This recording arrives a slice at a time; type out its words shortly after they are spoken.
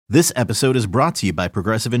This episode is brought to you by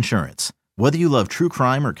Progressive Insurance. Whether you love true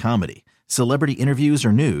crime or comedy, celebrity interviews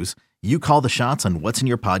or news, you call the shots on what's in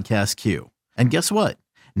your podcast queue. And guess what?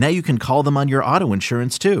 Now you can call them on your auto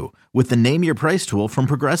insurance too with the Name Your Price tool from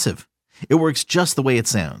Progressive. It works just the way it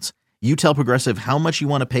sounds. You tell Progressive how much you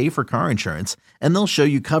want to pay for car insurance, and they'll show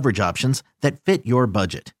you coverage options that fit your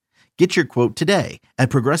budget. Get your quote today at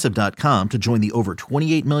Progressive.com to join the over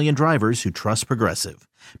 28 million drivers who trust Progressive.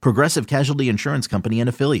 Progressive Casualty Insurance Company and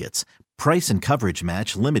Affiliates. Price and coverage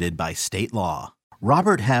match limited by state law.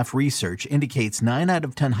 Robert Half research indicates 9 out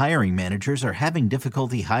of 10 hiring managers are having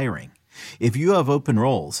difficulty hiring. If you have open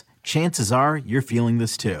roles, chances are you're feeling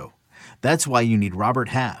this too. That's why you need Robert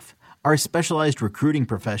Half. Our specialized recruiting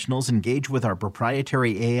professionals engage with our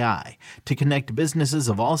proprietary AI to connect businesses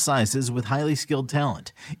of all sizes with highly skilled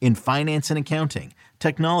talent in finance and accounting,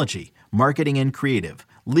 technology, marketing and creative,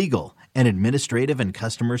 legal, and administrative and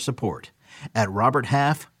customer support. At Robert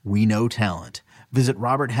Half, we know talent. Visit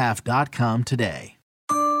roberthalf.com today.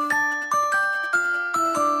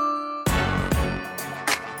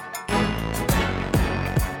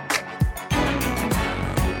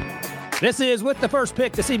 This is With the First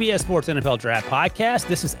Pick, the CBS Sports NFL Draft Podcast.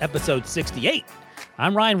 This is episode 68.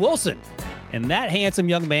 I'm Ryan Wilson, and that handsome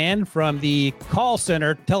young man from the call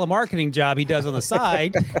center telemarketing job he does on the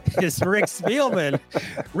side is Rick Spielman.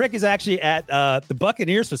 Rick is actually at the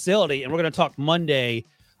Buccaneers facility, and we're going to talk Monday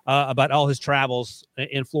about all his travels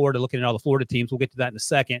in Florida, looking at all the Florida teams. We'll get to that in a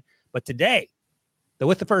second. But today, the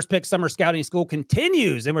With the First Pick Summer Scouting School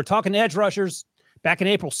continues, and we're talking edge rushers. Back in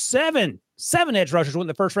April, seven edge rushers went in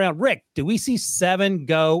the first round. Rick, do we see 7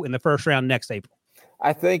 go in the first round next April?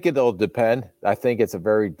 I think it'll depend. I think it's a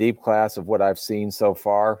very deep class of what I've seen so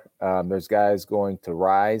far. There's guys going to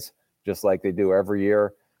rise just like they do every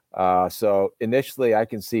year. So initially, I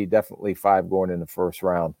can see definitely 5 going in the first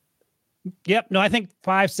round. Yep. No, I think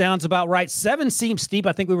 5 sounds about right. 7 seems steep.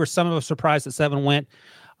 I think we were some of us surprised that 7 went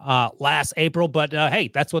last April. But,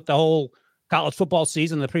 hey, that's what the whole college football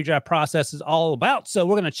season, the pre-draft process is all about. So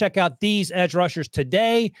we're going to check out these edge rushers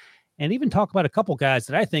today and even talk about a couple guys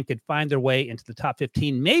that I think could find their way into the top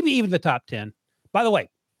 15, maybe even the top 10. By the way,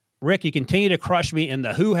 Rick, you continue to crush me in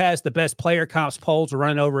the who has the best player comps polls. We're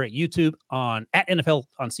running over at YouTube at NFL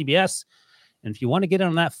on CBS. And if you want to get in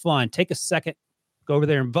on that fun, take a second, go over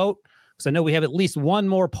there and vote, because I know we have at least one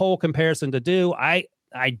more poll comparison to do. I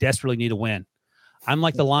desperately need a win. I'm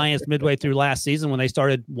like the Lions midway through last season when they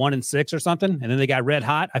started 1-6 or something, and then they got red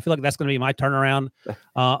hot. I feel like that's going to be my turnaround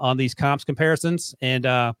on these comps comparisons. And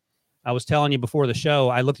I was telling you before the show,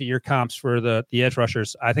 I looked at your comps for the edge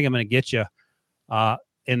rushers. I think I'm going to get you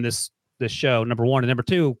in this show, number one. And number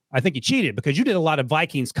two, I think you cheated because you did a lot of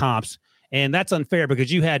Vikings comps, and that's unfair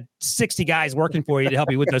because you had 60 guys working for you to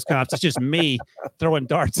help you with those comps. It's just me throwing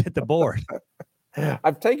darts at the board.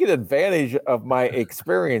 I've taken advantage of my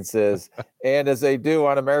experiences, and as they do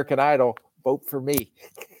on American Idol, vote for me.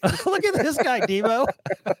 Look at this guy, Devo.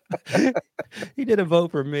 He did a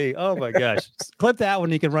vote for me. Oh, my gosh. Clip that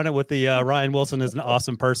one. You can run it with the Ryan Wilson is an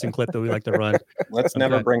awesome person clip that we like to run. Let's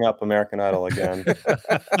never bring up American Idol again.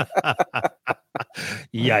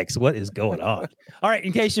 Yikes. What is going on? All right.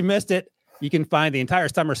 In case you missed it, you can find the entire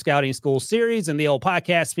Summer Scouting School series in the old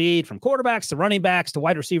podcast feed, from quarterbacks to running backs to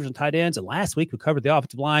wide receivers and tight ends. And last week we covered the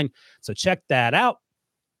offensive line. So check that out.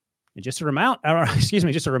 And just a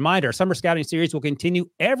reminder, Summer Scouting series will continue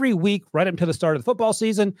every week right up until the start of the football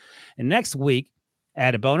season. And next week,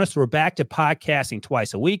 add a bonus, we're back to podcasting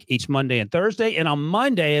twice a week, each Monday and Thursday. And on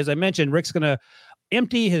Monday, as I mentioned, Rick's going to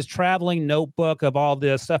empty his traveling notebook of all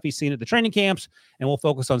the stuff he's seen at the training camps, and we'll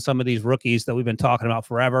focus on some of these rookies that we've been talking about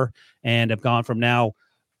forever and have gone from now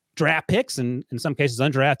draft picks and in some cases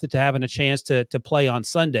undrafted to having a chance to play on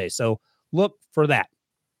Sunday. So look for that.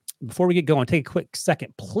 Before we get going, take a quick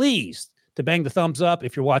second, please, to bang the thumbs up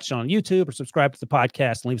if you're watching on YouTube, or subscribe to the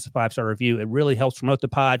podcast and leave us a 5-star review. It really helps promote the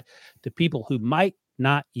pod to people who might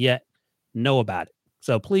not yet know about it.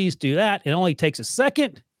 So please do that. It only takes a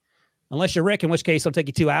second. Unless you're Rick, in which case it'll take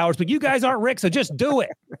you 2 hours. But you guys aren't Rick, so just do it.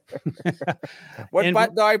 What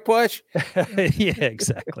button do I push? Yeah,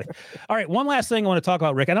 exactly. All right, one last thing I want to talk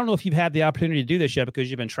about, Rick. I don't know if you've had the opportunity to do this yet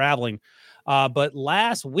because you've been traveling. But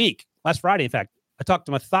last Friday, in fact, I talked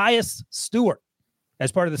to Matthias Stewart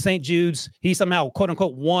as part of the St. Jude's. He somehow, quote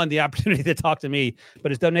unquote, won the opportunity to talk to me,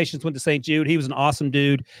 but his donations went to St. Jude. He was an awesome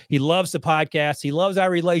dude. He loves the podcast. He loves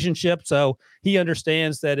our relationship. So he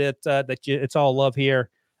understands that it's all love here.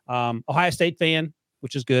 Ohio State fan,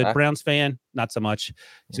 which is good. Browns fan, not so much.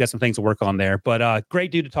 He's got some things to work on there, but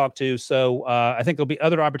great dude to talk to. So I think there'll be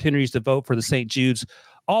other opportunities to vote for the St. Jude's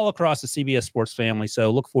all across the CBS Sports family. So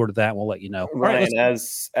look forward to that. We'll let you know. Ryan,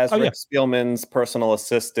 as Rick Spielman's personal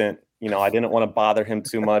assistant, I didn't want to bother him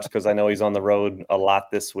too much because I know he's on the road a lot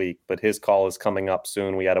this week, but his call is coming up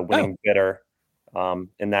soon. We had a winning bidder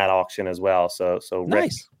in that auction as well. So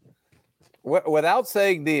nice. Rick, without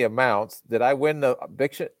saying the amounts, did I win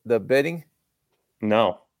the bidding?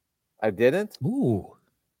 No, I didn't. Ooh,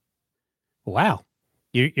 wow.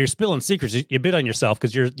 You're spilling secrets. You bid on yourself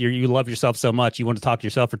because you love yourself so much. You want to talk to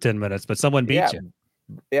yourself for 10 minutes, but someone beat you.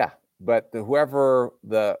 Yeah, but whoever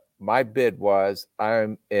my bid was, I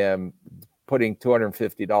am putting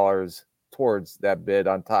 $250 towards that bid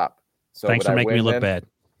on top. So thanks for making me look bad.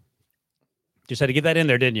 Just had to get that in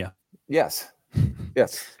there, didn't you? Yes.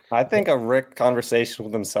 Yes. I think a Rick conversation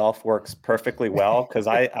with himself works perfectly well because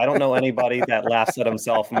I don't know anybody that laughs at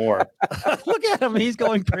himself more. Look at him. He's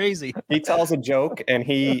going crazy. He tells a joke and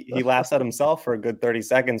he laughs at himself for a good 30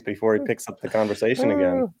 seconds before he picks up the conversation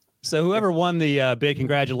again. So whoever won the bid,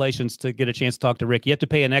 congratulations to get a chance to talk to Rick. You have to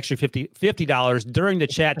pay an extra $50 during the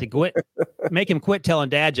chat to make him quit telling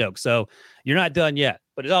dad jokes. So you're not done yet,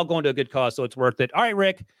 but it's all going to a good cause, so it's worth it. All right,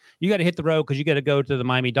 Rick, you got to hit the road because you got to go to the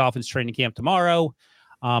Miami Dolphins training camp tomorrow.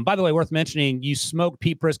 By the way, worth mentioning, you smoked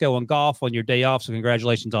Pete Prisco on golf on your day off, so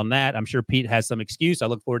congratulations on that. I'm sure Pete has some excuse. I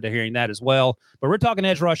look forward to hearing that as well. But we're talking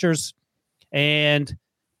edge rushers, and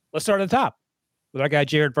let's start at the top with our guy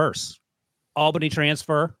Jared Verse. Albany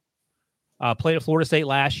transfer, played at Florida State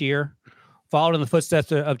last year, followed in the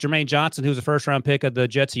footsteps of Jermaine Johnson, who was a first-round pick of the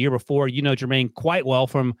Jets a year before. You know Jermaine quite well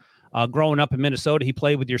from growing up in Minnesota. He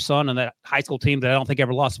played with your son on that high school team that I don't think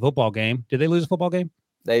ever lost a football game. Did they lose a football game?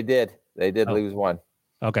 They did. They did lose one.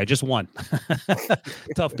 Okay, just one.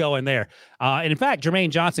 Tough going there. And in fact,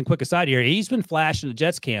 Jermaine Johnson, quick aside here, he's been flashed in the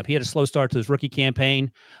Jets camp. He had a slow start to his rookie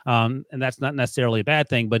campaign, and that's not necessarily a bad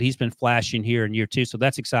thing, but he's been flashing here in year two, so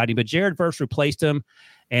that's exciting. But Jared Verse replaced him,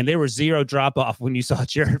 and there was zero drop-off when you saw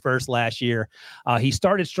Jared Verse last year. He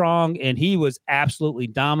started strong, and he was absolutely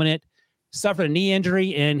dominant. Suffered a knee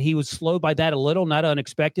injury, and he was slowed by that a little, not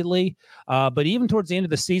unexpectedly. But even towards the end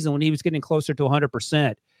of the season, when he was getting closer to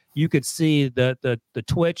 100%, you could see the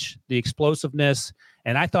twitch, the explosiveness.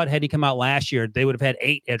 And I thought had he come out last year, they would have had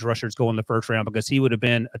 8 edge rushers go in the first round because he would have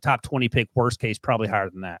been a top 20 pick, worst case, probably higher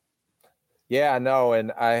than that. Yeah, no.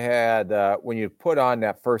 And I had, when you put on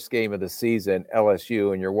that first game of the season,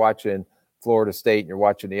 LSU, and you're watching Florida State and you're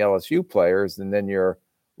watching the LSU players, and then you're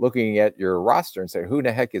looking at your roster and say, who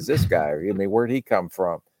the heck is this guy? I mean, where'd he come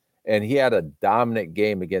from? And he had a dominant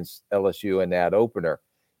game against LSU in that opener.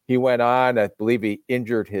 He went on, I believe he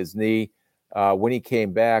injured his knee. When he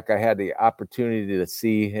came back, I had the opportunity to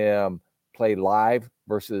see him play live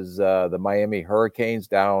versus the Miami Hurricanes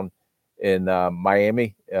down in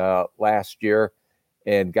Miami last year,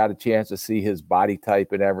 and got a chance to see his body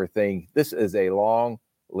type and everything. This is a long,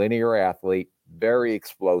 linear athlete, very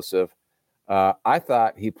explosive. I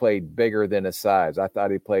thought he played bigger than his size. I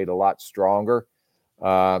thought he played a lot stronger.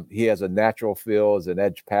 He has a natural feel as an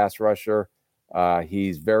edge pass rusher.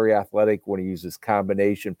 He's very athletic when he uses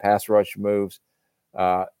combination pass rush moves.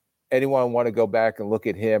 Anyone want to go back and look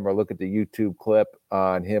at him or look at the YouTube clip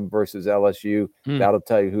on him versus LSU, that'll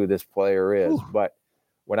tell you who this player is. Ooh. But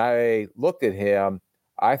when I looked at him,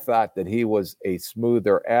 I thought that he was a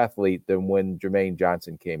smoother athlete than when Jermaine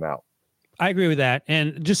Johnson came out. I agree with that.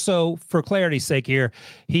 And just so for clarity's sake here,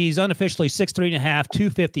 he's unofficially 6'3.5",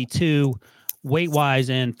 252 weight-wise,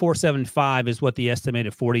 and 4.75 is what the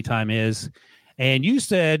estimated 40 time is. And you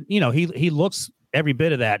said, he looks every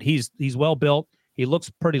bit of that. He's well built. He looks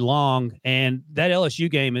pretty long. And that LSU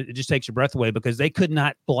game, it just takes your breath away because they could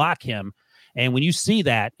not block him. And when you see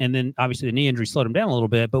that, and then obviously the knee injury slowed him down a little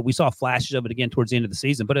bit, but we saw flashes of it again towards the end of the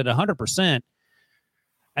season. But at 100%,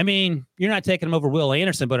 I mean, you're not taking him over Will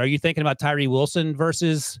Anderson, but are you thinking about Tyree Wilson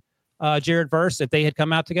versus Jared Verse if they had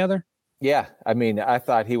come out together? Yeah. I mean, I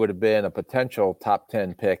thought he would have been a potential top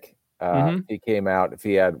 10 pick. If he came out, if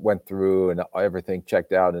he had went through and everything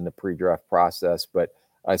checked out in the pre-draft process. But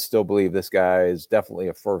I still believe this guy is definitely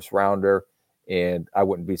a first rounder, and I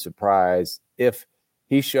wouldn't be surprised if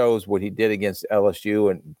he shows what he did against LSU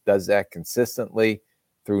and does that consistently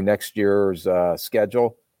through next year's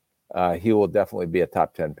schedule. He will definitely be a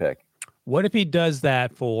top 10 pick. What if he does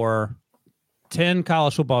that for 10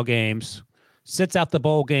 college football games, sits out the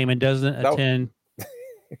bowl game and doesn't attend?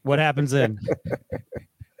 What happens then?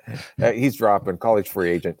 He's dropping, college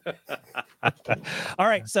free agent. All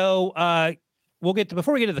right. So we'll get to,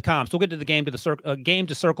 before we get to the comps, we'll get to the game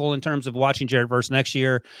to circle in terms of watching Jared Verse next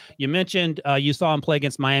year. You mentioned you saw him play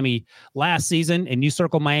against Miami last season, and you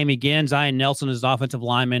circle Miami again. Zion Nelson is an offensive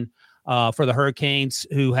lineman. for the Hurricanes,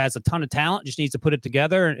 who has a ton of talent, just needs to put it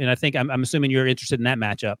together. And I think I'm assuming you're interested in that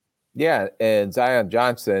matchup. Yeah, and Zion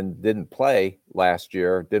Johnson didn't play last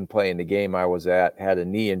year, didn't play in the game I was at, had a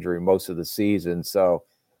knee injury most of the season. So,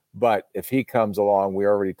 but if he comes along, we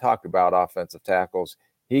already talked about offensive tackles,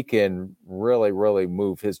 he can really, really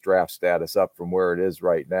move his draft status up from where it is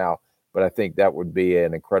right now. But I think that would be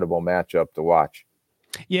an incredible matchup to watch.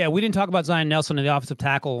 Yeah, we didn't talk about Zion Nelson in the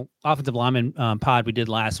offensive lineman pod we did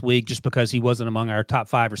last week, just because he wasn't among our top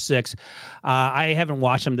 5 or 6. I haven't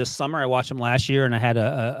watched him this summer. I watched him last year, and I had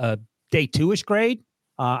a day 2-ish grade.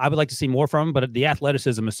 I would like to see more from him, but the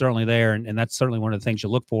athleticism is certainly there, and that's certainly one of the things you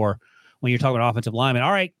look for when you're talking about offensive linemen.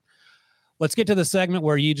 All right, let's get to the segment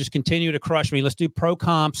where you just continue to crush me. Let's do pro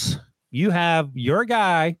comps. You have your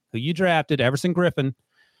guy who you drafted, Everson Griffen.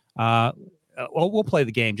 We'll play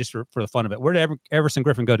the game just for the fun of it. Where did Everson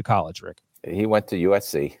Griffen go to college, Rick? He went to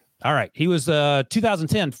USC. All right. He was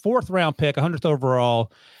 2010 4th-round pick, 100th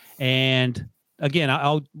overall. And again,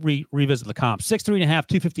 I'll revisit the comp. 6'3.5",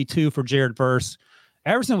 252 for Jared Verse.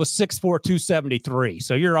 Everson was 6'4", 273.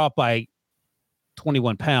 So you're off by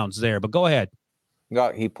 21 pounds there. But go ahead. No,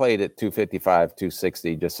 he played at 255,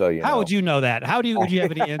 260, just so you know. How would you know that? Would you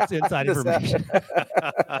have any inside information?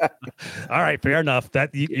 All right, fair enough.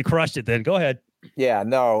 That you crushed it then. Go ahead. Yeah,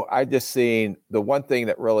 no, I just seen the one thing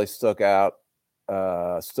that really stood out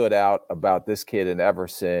about this kid in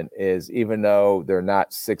Everson is, even though they're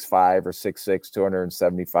not 6'5" or 6'6",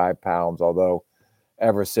 275 pounds, although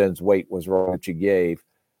Everson's weight was what you gave,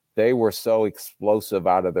 they were so explosive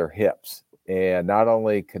out of their hips. And not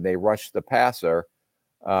only can they rush the passer,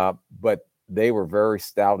 but they were very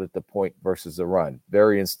stout at the point versus the run.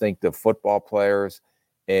 Very instinctive football players,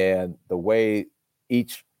 and the way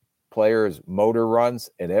each player's motor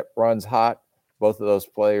runs, and it runs hot. Both of those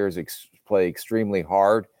players play extremely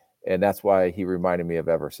hard, and that's why he reminded me of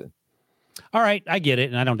Everson. All right, I get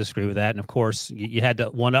it, and I don't disagree with that. And of course, you had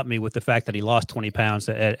to one-up me with the fact that he lost 20 pounds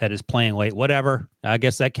at his playing weight. Whatever, I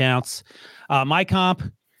guess that counts. My comp.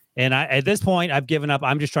 And at this point, I've given up.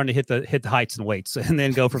 I'm just trying to hit the heights and weights and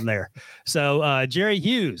then go from there. So Jerry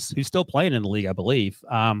Hughes, who's still playing in the league, I believe.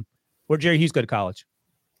 Where'd Jerry Hughes go to college?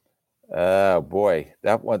 Boy,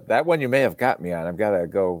 that one you may have got me on. I've got to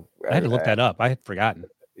go. I had to look that up. I had forgotten.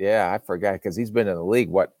 Yeah, I forgot, because he's been in the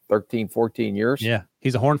league, 13, 14 years? Yeah,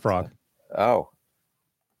 he's a Horned Frog. Oh.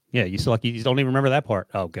 Yeah, you don't even remember that part.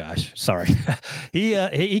 Oh gosh, sorry.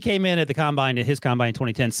 He came in at his combine in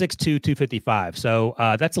 2010, 6'2", 255. So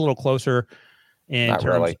that's a little closer in Not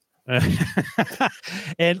terms. Really.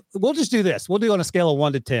 And we'll just do this. We'll do on a scale of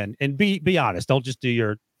 1 to 10, and be honest. Don't just do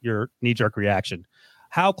your knee jerk reaction.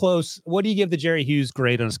 How close? What do you give the Jerry Hughes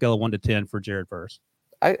grade on a scale of 1 to 10 for Jared Verse?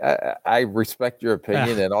 I respect your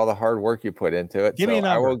opinion and all the hard work you put into it. Give me a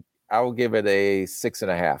number. I will give it a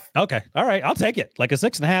 6.5. Okay. All right. I'll take it. Like a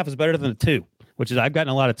 6.5 is better than a 2, which is, I've gotten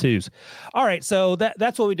a lot of 2s. All right. So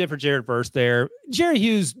that's what we did for Jared Verse there. Jerry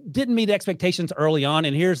Hughes didn't meet expectations early on.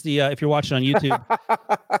 And here's the, if you're watching on YouTube,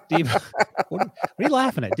 Devo, what are you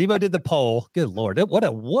laughing at? Devo did the poll. Good Lord. What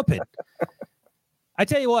a whooping. I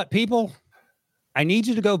tell you what, people, I need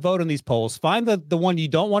you to go vote on these polls. Find the one you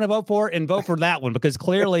don't want to vote for and vote for that one, because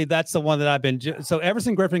clearly that's the one that I've been. So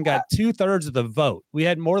Everson Griffen got 2/3 of the vote. We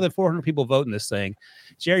had more than 400 people voting this thing.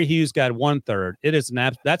 Jerry Hughes got 1/3. It is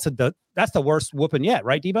that's the worst whooping yet,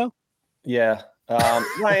 right, Debo? Yeah,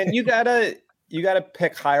 Ryan, you gotta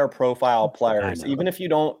pick higher profile players, even if you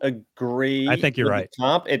don't agree. I think you're right.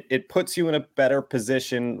 Comp, it puts you in a better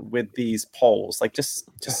position with these polls. Like just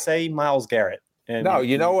say Myles Garrett. And no,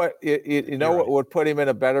 you know what? You know what would put him in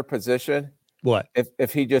a better position? What?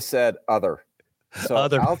 If he just said other. So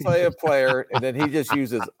other. I'll tell you a player, and then he just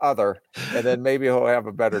uses other, and then maybe he'll have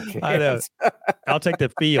a better chance. I know. I'll take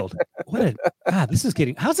the field. How's this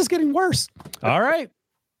getting worse? All right.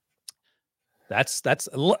 That's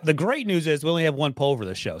the great news is we only have one poll for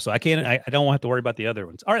this show, so I don't have to worry about the other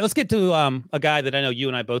ones. All right, let's get to a guy that I know you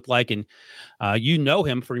and I both like, and you know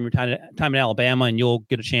him from your time in Alabama, and you'll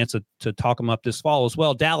get a chance to talk him up this fall as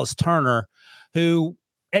well. Dallas Turner, who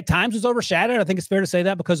at times was overshadowed. I think it's fair to say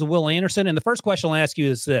that because of Will Anderson. And the first question I'll ask you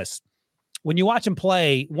is this: when you watch him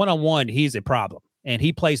play one-on-one, he's a problem, and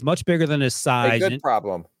he plays much bigger than his size. A good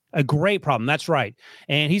problem. A great problem. That's right.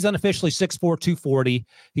 And he's unofficially 6'4", 240.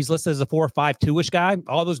 He's listed as a 4'5", 2-ish guy.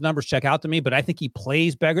 All those numbers check out to me, but I think he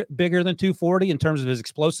plays bigger than 240 in terms of his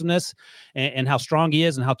explosiveness and how strong he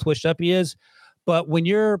is and how twitched up he is. But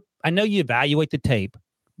I know you evaluate the tape,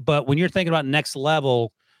 but when you're thinking about next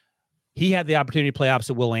level, he had the opportunity to play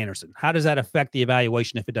opposite Will Anderson. How does that affect the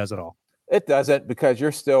evaluation, if it does at all? It doesn't, because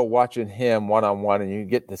you're still watching him one-on-one, and you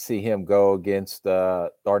get to see him go against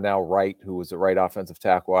Darnell Wright, who was the right offensive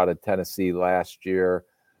tackle out of Tennessee last year,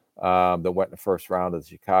 that went in the first round of the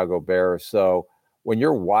Chicago Bears. So when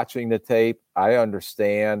you're watching the tape, I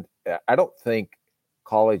understand. I don't think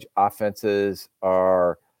college offenses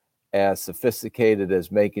are as sophisticated as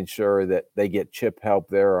making sure that they get chip help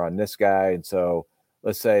there on this guy. And so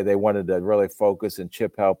let's say they wanted to really focus and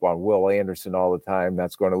chip help on Will Anderson all the time.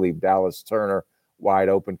 That's going to leave Dallas Turner wide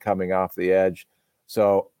open coming off the edge.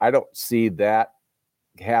 So I don't see that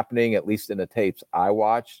happening, at least in the tapes I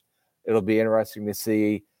watched. It'll be interesting to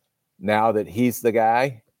see now that he's the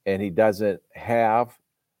guy and he doesn't have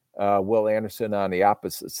Will Anderson on the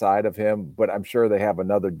opposite side of him, but I'm sure they have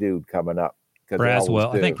another dude coming up.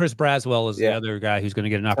 Braswell. I think Chris Braswell is the other guy who's going to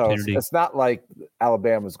get an opportunity. So it's not like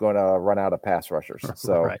Alabama's going to run out of pass rushers.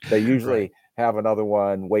 So they usually have another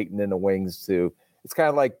one waiting in the wings to. It's kind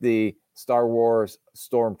of like the Star Wars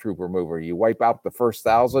Stormtrooper movie. You wipe out the first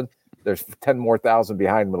 1,000, there's 10 more thousand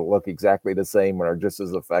behind them that look exactly the same and are just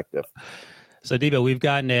as effective. So, Debo, we've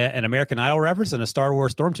gotten an American Idol reference and a Star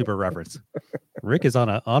Wars Stormtrooper reference. Rick is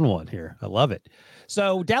on one here. I love it.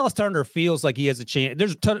 So, Dallas Turner feels like he has a chance.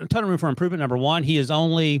 There's a ton of room for improvement. Number one, he is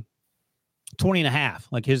only 20 and a half.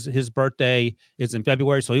 Like his birthday is in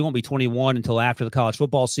February, so he won't be 21 until after the college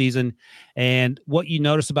football season. And what you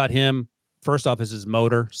notice about him, first off, is his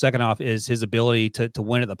motor. Second off is his ability to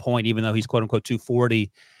win at the point, even though he's quote-unquote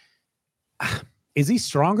 240. Is he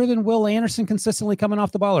stronger than Will Anderson consistently coming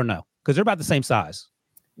off the ball or no? Because they're about the same size.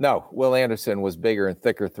 No, Will Anderson was bigger and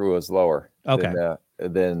thicker through his lower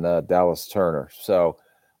than Dallas Turner. So,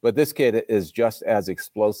 but this kid is just as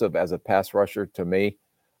explosive as a pass rusher to me.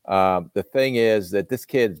 The thing is that this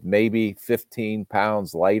kid's maybe 15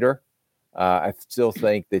 pounds lighter. I still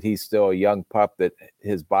think that he's still a young pup, that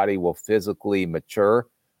his body will physically mature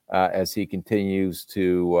as he continues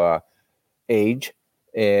to age.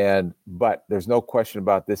 But there's no question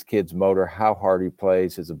about this kid's motor, how hard he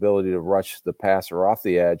plays, his ability to rush the passer off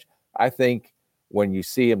the edge. I think when you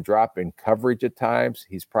see him drop in coverage at times,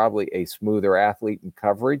 he's probably a smoother athlete in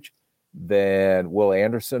coverage than Will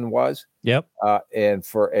Anderson was. Yep. And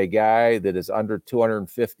for a guy that is under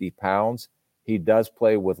 250 pounds, he does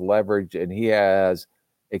play with leverage, and he has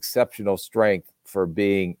exceptional strength for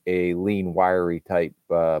being a lean, wiry type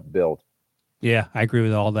build. Yeah, I agree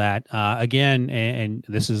with all that. Again, and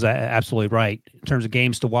this is absolutely right. In terms of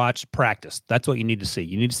games to watch, practice. That's what you need to see.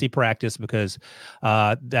 You need to see practice because we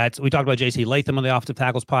talked about J.C. Latham on the Offensive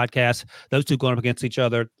Tackles podcast. Those two going up against each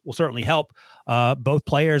other will certainly help both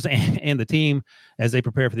players and the team as they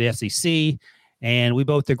prepare for the SEC. And we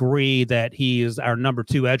both agree that he is our number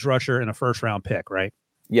 2 edge rusher and a first-round pick, right?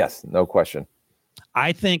 Yes, no question.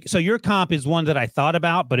 I think so. Your comp is one that I thought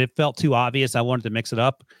about, but it felt too obvious. I wanted to mix it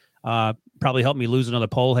up. Probably helped me lose another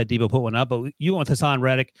poll had Debo put one up, but you went with Hassan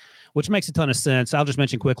Reddick, which makes a ton of sense. I'll just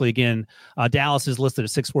mention quickly again, Dallas is listed at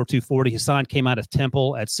 6'4", 240. Hassan came out of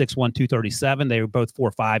Temple at 6'1", 237. They were both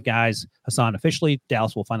 4'5" guys. Hassan officially,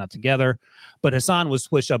 Dallas will find out together, but Hassan was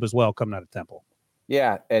switched up as well coming out of Temple.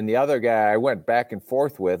 Yeah, and the other guy I went back and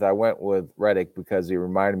forth with, I went with Reddick because he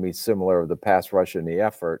reminded me similar of the pass rush and the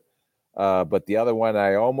effort. But the other one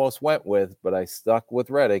I almost went with, but I stuck with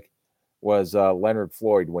Reddick, was Leonard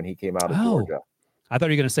Floyd when he came out of Georgia. I thought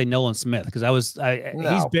you were going to say Nolan Smith because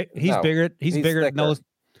he's bigger. He's bigger. Nolan's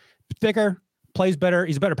thicker, plays better.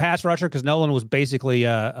 He's a better pass rusher because Nolan was basically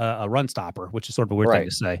a run stopper, which is sort of a weird thing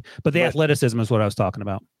to say. But the athleticism is what I was talking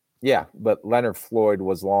about. Yeah, but Leonard Floyd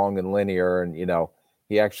was long and linear, and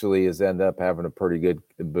he actually has ended up having a pretty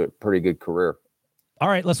good career. All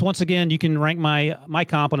right, let's once again. You can rank my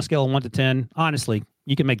comp on a scale of 1 to 10. Honestly,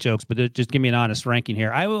 you can make jokes, but just give me an honest ranking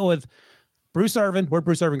here. I went with Bruce Irvin. Where'd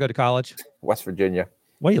Bruce Irvin go to college? West Virginia.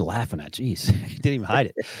 What are you laughing at? Jeez, he didn't even hide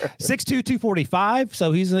it. 6'2", 245.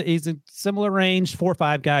 So he's a similar range,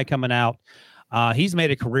 4'5" guy coming out. He's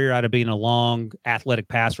made a career out of being a long, athletic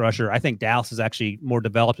pass rusher. I think Dallas is actually more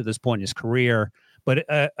developed at this point in his career, but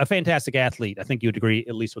a fantastic athlete. I think you would agree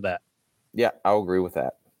at least with that. Yeah, I'll agree with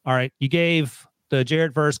that. All right, you gave the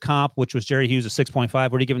Jared Verse comp, which was Jerry Hughes, a 6.5.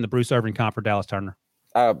 What are you giving the Bruce Irvin comp for Dallas Turner?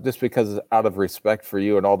 Just because out of respect for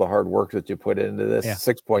you and all the hard work that you put into this,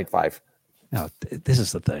 6.5. No, this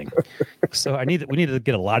is the thing. So we need to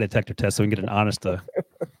get a lie detector test so we can get an honest.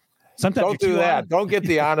 Sometimes don't do that. Don't get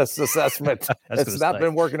the honest assessment. It's not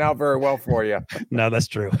been working out very well for you. No, that's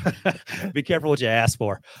true. Be careful what you ask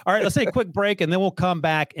for. All right, let's take a quick break, and then we'll come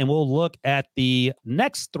back and we'll look at the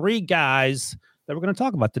next 3 guys that we're going to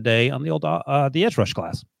talk about today on the edge rush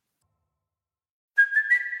class.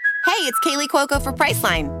 Hey, it's Kaylee Cuoco for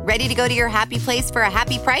Priceline. Ready to go to your happy place for a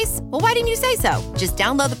happy price? Well, why didn't you say so? Just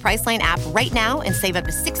download the Priceline app right now and save up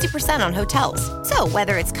to 60% on hotels. So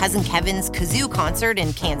whether it's Cousin Kevin's Kazoo Concert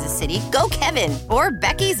in Kansas City, go Kevin, or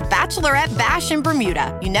Becky's Bachelorette Bash in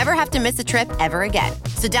Bermuda, you never have to miss a trip ever again.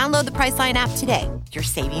 So download the Priceline app today. Your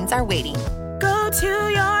savings are waiting. Go to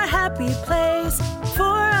your happy place for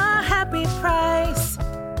a happy price.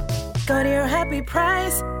 Go to your happy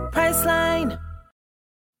price, Priceline.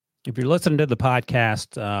 If you're listening to the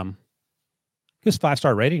podcast, give us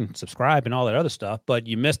 5-star rating, subscribe, and all that other stuff. But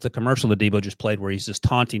you missed the commercial that Debo just played where he's just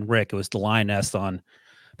taunting Rick. It was the Lioness on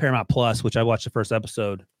Paramount Plus, which I watched the first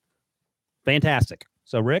episode. Fantastic.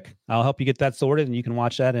 So, Rick, I'll help you get that sorted, and you can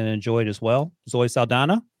watch that and enjoy it as well. Zoe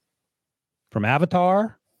Saldana from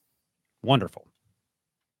Avatar. Wonderful.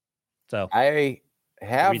 So I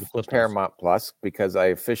have Paramount Plus because I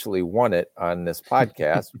officially won it on this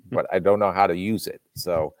podcast, but I don't know how to use it.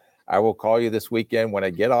 So I will call you this weekend when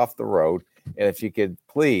I get off the road. And if you could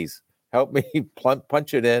please help me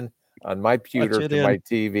punch it in on my computer to my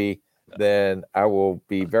TV, then I will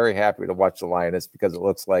be very happy to watch The Lioness because it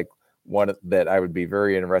looks like one that I would be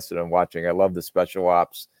very interested in watching. I love the special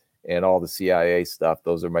ops and all the CIA stuff.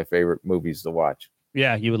 Those are my favorite movies to watch.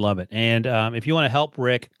 Yeah, you would love it. And if you want to help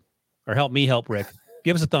Rick or help me help Rick,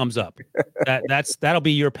 give us a thumbs up. That'll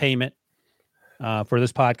be your payment for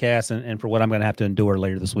this podcast and for what I'm going to have to endure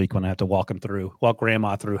later this week when I have to walk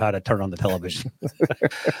Grandma through how to turn on the television.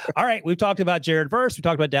 All right, we've talked about Jared Verse. We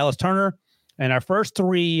talked about Dallas Turner, and our first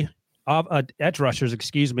three edge rushers,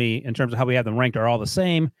 in terms of how we have them ranked, are all the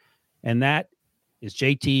same, and that is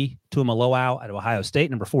JT Tuimoloau out of Ohio State,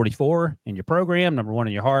 number 44 in your program, number 1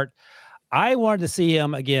 in your heart. I wanted to see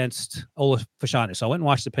him against Olu Fashanu, so I went and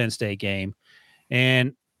watched the Penn State game.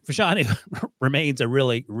 And Fashanu remains a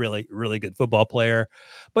really, really, really good football player.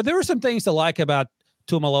 But there were some things to like about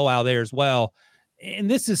Tuimoloau there as well. And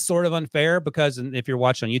this is sort of unfair because if you're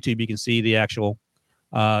watching on YouTube, you can see the actual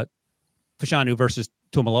Fashanu versus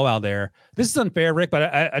Tuimoloau there. This is unfair, Rick,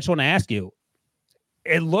 but I just want to ask you.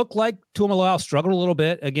 It looked like Tuimoloau struggled a little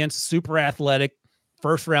bit against super athletic,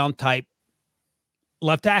 first-round type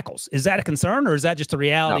left tackles. Is that a concern, or is that just the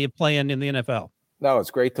reality of playing in the NFL? No, it's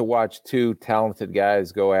great to watch two talented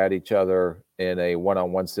guys go at each other in a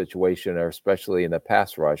one-on-one situation, or especially in a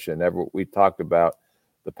pass rush. And we talked about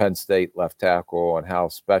the Penn State left tackle and how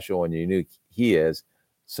special and unique he is.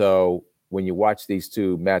 So when you watch these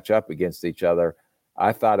two match up against each other,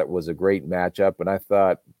 I thought it was a great matchup, and I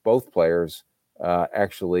thought both players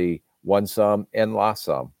actually won some and lost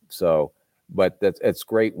some. So, but it's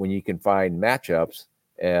great when you can find matchups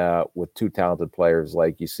with two talented players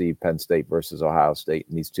like you see Penn State versus Ohio State,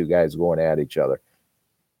 and these two guys going at each other.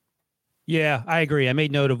 Yeah, I agree. I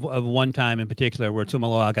made note of one time in particular where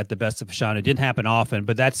Tuimoloau got the best of Fashanu. It didn't happen often,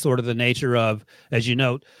 but that's sort of the nature of, as you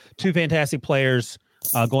note, two fantastic players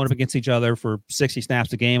going up against each other for 60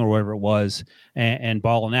 snaps a game or whatever it was and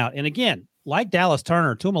balling out. And again, like Dallas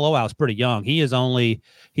Turner, Tuimoloau is pretty young. He's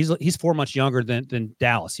 4 months younger than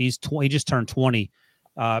Dallas. He just turned 20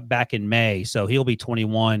 back in May, so he'll be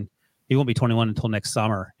 21. He won't be 21 until next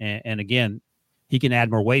summer. And again, he can add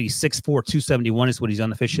more weight. He's 6'4", 271 is what he's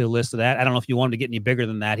unofficially listed at. I don't know if you want him to get any bigger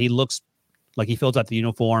than that. He looks like he fills out the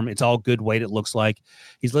uniform. It's all good weight, it looks like.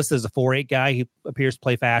 He's listed as a 4'8" guy. He appears to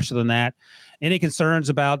play faster than that. Any concerns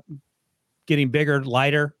about getting bigger,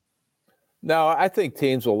 lighter? No, I think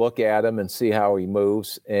teams will look at him and see how he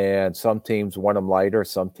moves. And some teams want him lighter,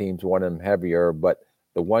 some teams want him heavier. But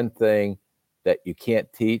the one thing that you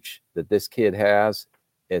can't teach that this kid has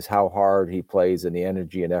is how hard he plays and the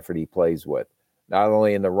energy and effort he plays with, not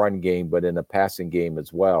only in the run game, but in the passing game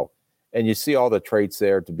as well. And you see all the traits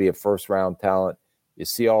there to be a first-round talent. You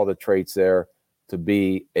see all the traits there to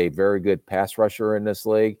be a very good pass rusher in this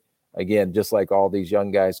league. Again, just like all these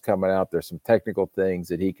young guys coming out, there's some technical things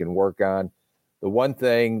that he can work on. The one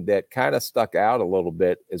thing that kind of stuck out a little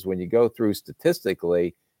bit is when you go through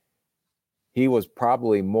statistically, he was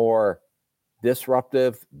probably more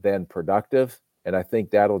disruptive than productive. And I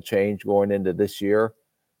think that'll change going into this year.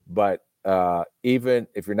 But even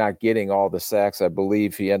if you're not getting all the sacks, I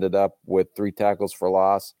believe he ended up with 3 tackles for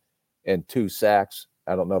loss and 2 sacks.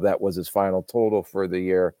 I don't know if that was his final total for the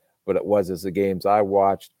year, but it was as the games I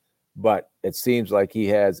watched. But it seems like he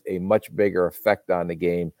has a much bigger effect on the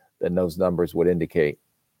game than those numbers would indicate.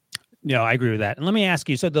 No, I agree with that. And let me ask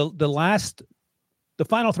you, so the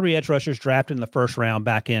final 3 edge rushers drafted in the first round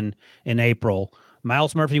back in April,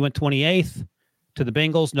 Myles Murphy went 28th to the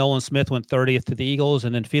Bengals, Nolan Smith went 30th to the Eagles,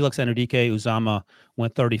 and then Felix Anudike-Uzomah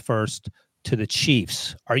went 31st to the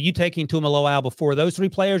Chiefs. Are you taking Tuimoloau before those 3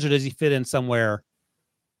 players, or does he fit in somewhere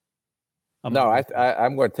I'm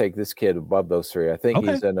going to take this kid above those three. I think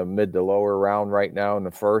he's in a mid to lower round right now in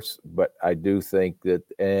the first, but I do think that,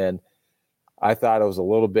 and I thought it was a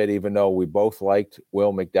little bit, even though we both liked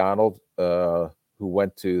Will McDonald, who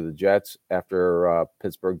went to the Jets after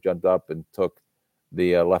Pittsburgh jumped up and took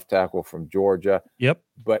the left tackle from Georgia. Yep.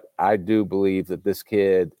 But I do believe that this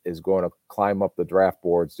kid is going to climb up the draft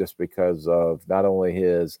boards just because of not only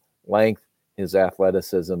his length, his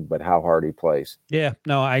athleticism, but how hard he plays. Yeah,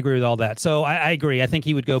 no, I agree with all that. So I agree. I think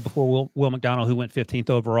he would go before Will McDonald, who went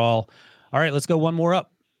 15th overall. All right, let's go one more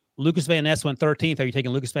up. Lucas Van Ness went 13th. Are you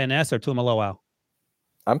taking Lucas Van Ness or Tuimoloau?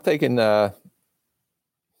 I'm taking, both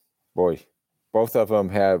of them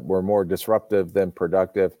were more disruptive than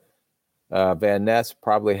productive. Van Ness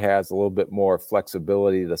probably has a little bit more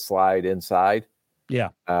flexibility to slide inside. Yeah.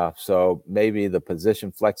 So maybe the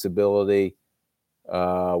position flexibility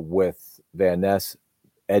with Van Ness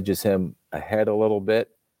edges him ahead a little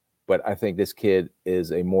bit, but I think this kid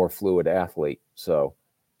is a more fluid athlete. So,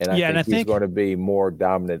 I think he's going to be more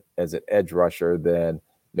dominant as an edge rusher than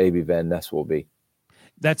maybe Van Ness will be.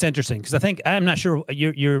 That's interesting because I'm not sure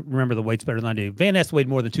you remember the weights better than I do. Van Ness weighed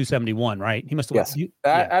more than 271, right? He must have. Yes.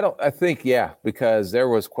 I think because there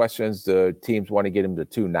was questions. The teams want to get him to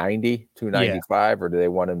 290, 295, or do they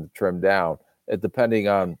want him to trim down? Depending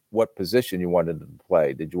on what position you wanted him to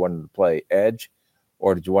play. Did you want him to play edge,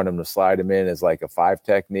 or did you want him to slide him in as like a 5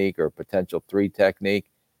 technique or potential 3 technique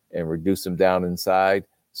and reduce him down inside?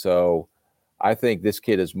 So I think this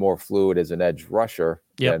kid is more fluid as an edge rusher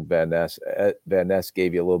than Van Ness. Van Ness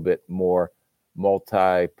gave you a little bit more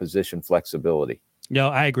multi-position flexibility. No,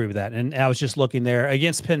 I agree with that. And I was just looking there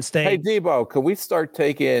against Penn State. Hey, Debo, can we start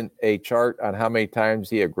taking a chart on how many times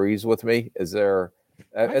he agrees with me? Is there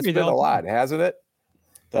 – it's been a lot, hasn't it?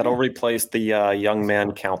 That'll replace the young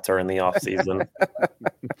man counter in the offseason.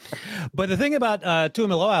 But the thing about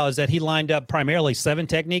Tuimoloau is that he lined up primarily 7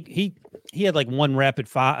 technique. He had like 1 rep at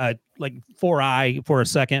 5, like 4-eye for a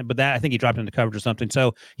second, but that I think he dropped into coverage or something.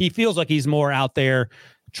 So he feels like he's more out there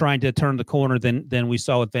trying to turn the corner than we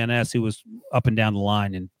saw with Van Ness, who was up and down the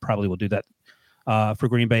line, and probably will do that for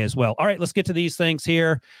Green Bay as well. All right, let's get to these things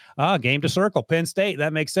here. Game to circle. Penn State.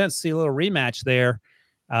 That makes sense. See a little rematch there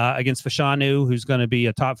against Fashanu, who's going to be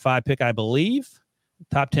a top 5 pick, I believe.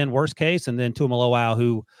 Top 10 worst case. And then Tuimoloau,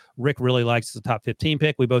 who Rick really likes as a top 15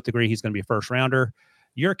 pick. We both agree he's going to be a first rounder.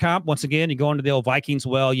 Your comp, once again, you go into the old Vikings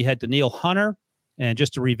well. You had Danielle Hunter. And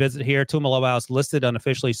just to revisit here, Tuimoloau is listed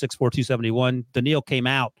unofficially 6'4", 271. Danielle came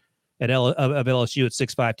out of LSU at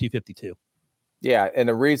 6'5", 252. Yeah, and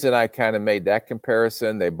the reason I kind of made that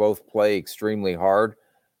comparison, they both play extremely hard.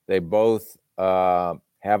 They both have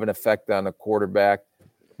an effect on the quarterback.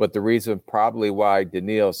 But the reason probably why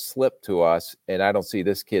Danielle slipped to us, and I don't see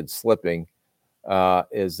this kid slipping,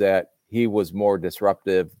 is that he was more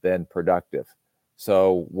disruptive than productive.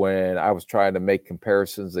 So when I was trying to make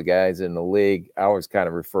comparisons to guys in the league, I always kind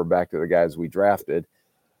of refer back to the guys we drafted.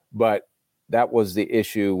 But that was the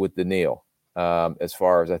issue with Danielle. As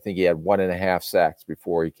far as I think he had 1.5 sacks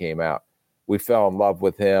before he came out. We fell in love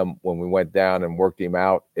with him when we went down and worked him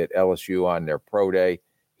out at LSU on their pro day.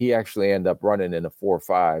 He actually ended up running in the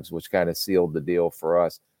 4.5s, which kind of sealed the deal for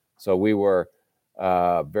us. So we were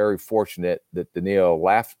very fortunate that Danielle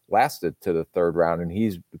lasted to the 3rd round, and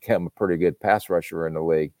he's become a pretty good pass rusher in the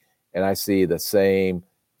league. And I see the same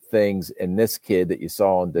things in this kid that you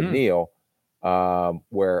saw in Danielle,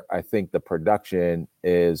 where I think the production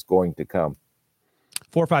is going to come.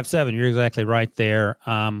 4.57. You're exactly right there.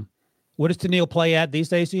 What does Danielle play at these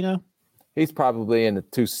days? Do you know? He's probably in the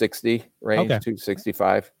 260 range,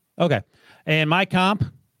 265. Okay. And my comp,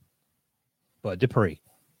 Bud Dupree.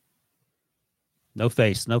 No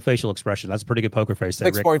face, no facial expression. That's a pretty good poker face there,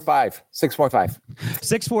 6.5. 6'4",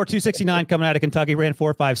 269 coming out of Kentucky, ran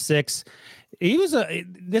 4.56.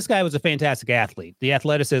 This guy was a fantastic athlete. The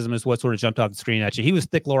athleticism is what sort of jumped off the screen at you. He was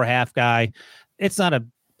thick lower half guy. It's not a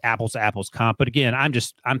apples to apples comp, but again,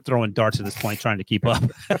 I'm throwing darts at this point, trying to keep up.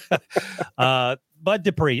 Bud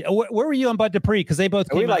Dupree. Where were you on Bud Dupree? Because they both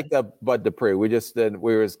we like the Bud Dupree. We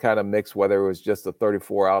was kind of mixed whether it was just a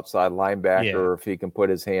 34 outside linebacker or if he can put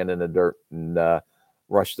his hand in the dirt and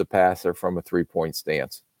rush the passer from a 3-point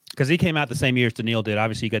stance. Because he came out the same year as Danielle did.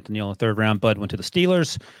 Obviously, you got Danielle in the 3rd round. Bud went to the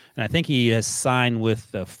Steelers, and I think he has signed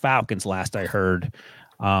with the Falcons last I heard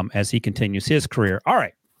as he continues his career. All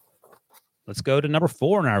right. Let's go to number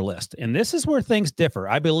 4 on our list. And this is where things differ.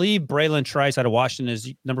 I believe Braylon Trice out of Washington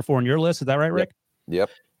is number 4 on your list. Is that right, Rick? Yep.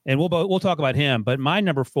 And we'll talk about him. But my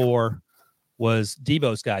number 4 was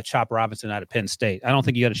Debo's guy, Chop Robinson out of Penn State. I don't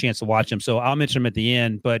think you got a chance to watch him, so I'll mention him at the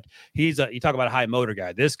end. But you talk about a high motor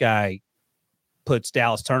guy. This guy puts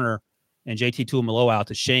Dallas Turner and JT Tuimoloau out.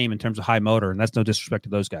 It's a shame in terms of high motor, and that's no disrespect to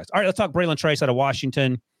those guys. All right, let's talk Braylon Trace out of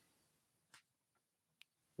Washington.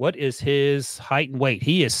 What is his height and weight?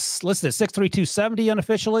 He is listed at 6'3", 270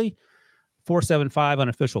 unofficially, 4'7",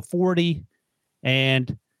 unofficial 40.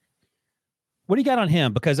 And what do you got on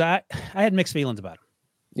him? Because I had mixed feelings about him.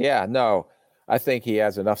 Yeah, no, I think he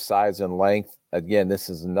has enough size and length. Again, this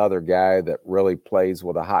is another guy that really plays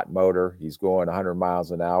with a hot motor. He's going 100 miles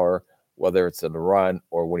an hour, whether it's in the run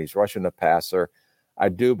or when he's rushing the passer. I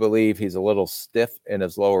do believe he's a little stiff in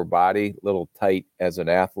his lower body, a little tight as an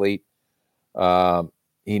athlete.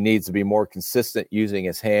 He needs to be more consistent using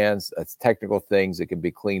his hands. That's technical things that can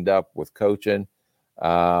be cleaned up with coaching.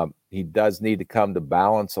 He does need to come to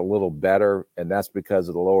balance a little better, and that's because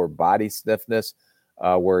of the lower body stiffness,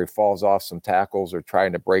 where he falls off some tackles or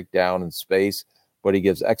trying to break down in space. But he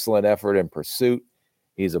gives excellent effort in pursuit.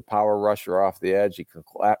 He's a power rusher off the edge.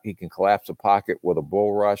 He can collapse a pocket with a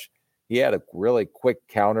bull rush. He had a really quick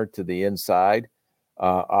counter to the inside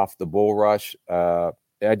off the bull rush.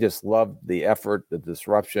 I just loved the effort, the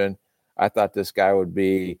disruption. I thought this guy would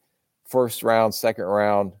be first round, second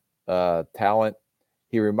round talent.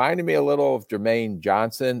 He reminded me a little of Jermaine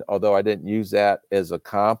Johnson, although I didn't use that as a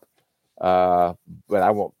comp. But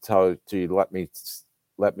I won't tell you. Let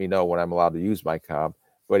me know when I'm allowed to use my comp.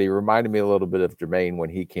 But he reminded me a little bit of Jermaine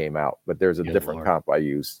when he came out. But there's a different comp I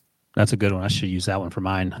used. That's a good one. I should use that one for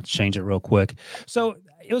mine. Let's change it real quick. So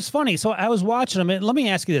it was funny. So I was watching him. And let me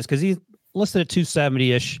ask you this, because he's listed at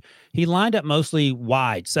 270-ish. He lined up mostly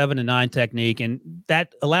wide, 7-9 technique, and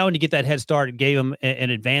that allowing to get that head start gave him an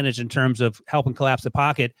advantage in terms of helping collapse the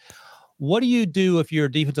pocket. What do you do if you're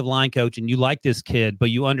a defensive line coach and you like this kid, but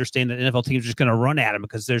you understand that NFL teams are just going to run at him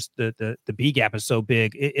because there's the B gap is so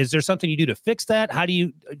big? Is there something you do to fix that? How do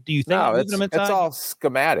you think? No, it's all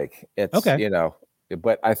schematic. It's okay.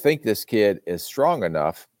 But I think this kid is strong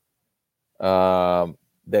enough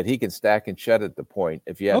that he can stack and shed at the point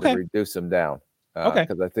if you have to reduce him down.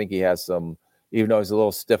 Because I think he has some, even though he's a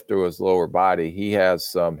little stiff through his lower body, he has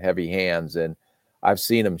some heavy hands. And I've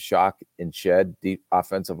seen him shock and shed deep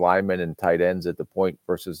offensive linemen and tight ends at the point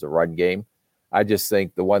versus the run game. I just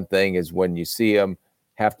think the one thing is when you see him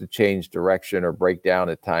have to change direction or break down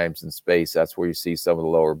at times in space, that's where you see some of the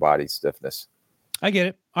lower body stiffness. I get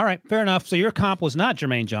it. All right, fair enough. So your comp was not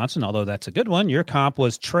Jermaine Johnson, although that's a good one. Your comp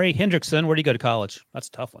was Trey Hendrickson. Where did he go to college? That's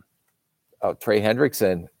a tough one. Oh, Trey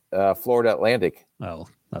Hendrickson, Florida Atlantic. Oh,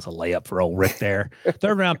 that's a layup for old Rick there.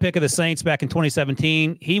 Third round pick of the Saints back in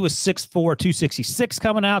 2017. He was 6'4", 266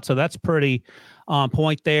 coming out, so that's pretty on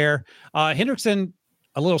point there. Hendrickson,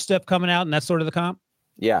 a little stiff coming out, and that's sort of the comp?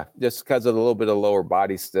 Yeah, just because of a little bit of lower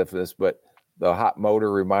body stiffness, but the hot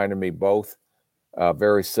motor reminded me both.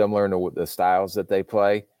 Very similar in the styles that they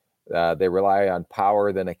play. They rely on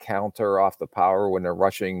power, then a counter off the power when they're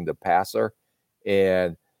rushing the passer.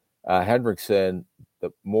 And Hendrickson,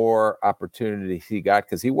 the more opportunities he got,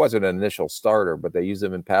 because he wasn't an initial starter, but they used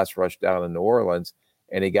him in pass rush down in New Orleans,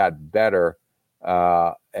 and he got better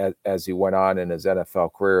as he went on in his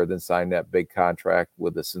NFL career, then signed that big contract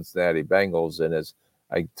with the Cincinnati Bengals and is,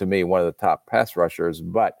 to me, one of the top pass rushers.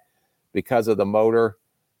 But because of the motor,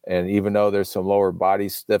 and even though there's some lower body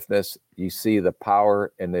stiffness, you see the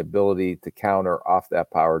power and the ability to counter off that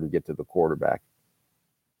power to get to the quarterback.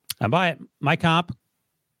 I buy it. My comp,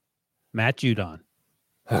 Matt Judon.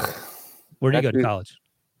 Where did he go to college?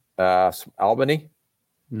 Albany?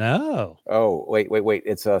 No. Oh, wait.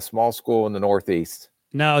 It's a small school in the Northeast.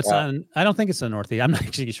 No, it's not. I don't think it's in the Northeast. I'm not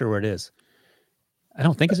actually sure where it is. I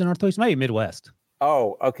don't think it's in the Northeast. Maybe Midwest.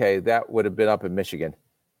 Oh, okay. That would have been up in Michigan.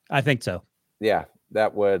 I think so. Yeah.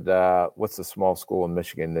 That would, what's the small school in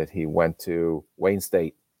Michigan that he went to? Wayne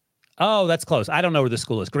State. Oh, that's close. I don't know where the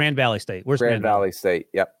school is. Grand Valley State. Where's Grand Valley State?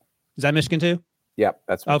 Yep. Is that Michigan too? Yep,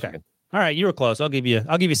 that's Michigan. Okay. All right, you were close. I'll give you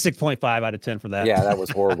 6.5 out of 10 for that. Yeah, that was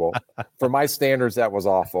horrible. For my standards, that was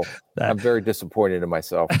awful. I'm very disappointed in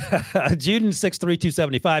myself. Judon, 6'3",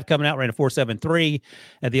 275, coming out, ran a 4.73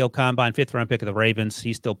 at the old Combine, 5th round pick of the Ravens.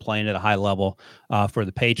 He's still playing at a high level for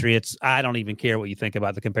the Patriots. I don't even care what you think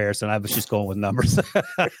about the comparison. I was just going with numbers.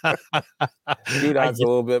 Judon's a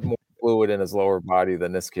little bit more fluid in his lower body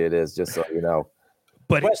than this kid is, just so you know.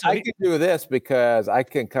 But I can do this because I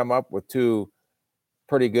can come up with two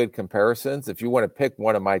pretty good comparisons. If you want to pick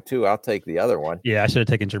one of my two, I'll take the other one. Yeah, I should have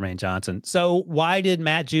taken Jermaine Johnson. So why did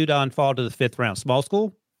Matt Judon fall to the 5th round? Small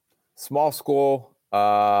school? Small school,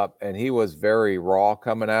 and he was very raw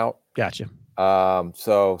coming out. Gotcha.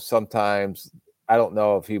 So sometimes I don't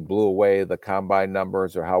know if he blew away the combine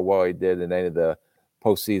numbers or how well he did in any of the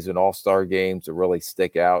postseason all-star games to really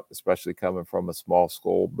stick out, especially coming from a small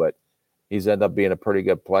school. But he's ended up being a pretty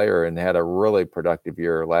good player and had a really productive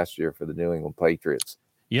year last year for the New England Patriots.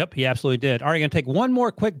 Yep, he absolutely did. All right, going to take one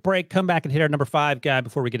more quick break, come back and hit our number 5 guy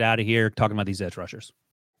before we get out of here talking about these edge rushers.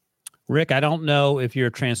 Rick, I don't know if you're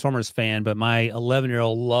a Transformers fan, but my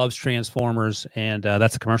 11-year-old loves Transformers, and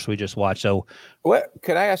that's a commercial we just watched. So,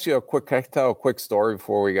 can I ask you can I tell a quick story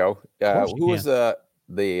before we go? Who was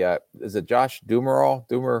is it Josh Duhamel?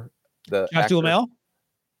 Josh Duhamel?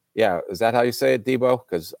 Yeah, is that how you say it, Debo?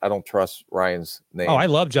 Because I don't trust Ryan's name. Oh, I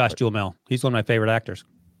love Josh Duhamel. He's one of my favorite actors.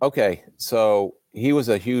 Okay, so he was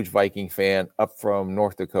a huge Viking fan up from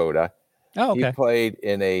North Dakota. Oh, okay. He played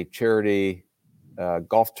in a charity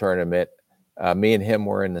golf tournament. Me and him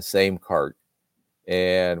were in the same cart,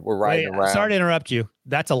 and we're riding around. Sorry to interrupt you.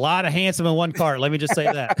 That's a lot of handsome in one cart. Let me just say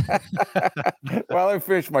that. Well, let me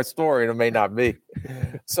finish my story, and it may not be.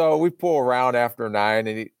 So we pull around after 9,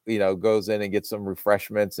 and he, goes in and gets some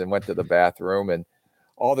refreshments and went to the bathroom, and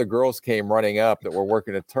all the girls came running up that were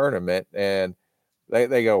working a tournament, and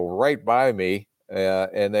they go right by me,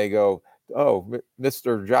 and they go, "Oh,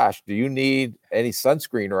 Mr. Josh, do you need any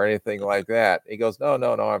sunscreen or anything like that?" He goes, No,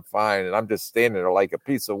 I'm fine. And I'm just standing there like a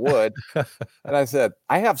piece of wood. And I said,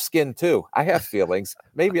 I have skin too. I have feelings.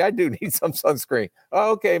 Maybe I do need some sunscreen.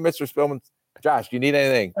 Oh, okay, Mr. Spillman. Josh, do you need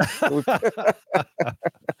anything?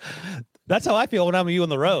 That's how I feel when I'm with you on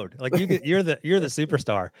the road. Like you're the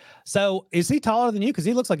superstar. So is he taller than you? Because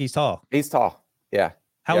he looks like he's tall. He's tall. Yeah.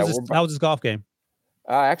 How was his golf game?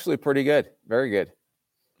 Actually pretty good. Very good.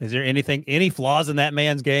 Is there any flaws in that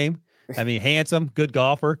man's game? I mean, handsome, good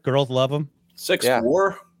golfer. Girls love him.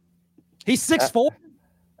 6'4". He's 6'4".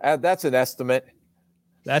 That's an estimate.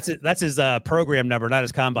 That's it. That's his program number, not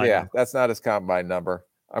his combine. Yeah, number. That's not his combine number.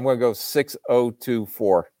 I'm going to go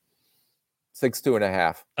 6'024",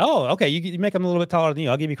 6'2.5". Oh, okay. You make him a little bit taller than you.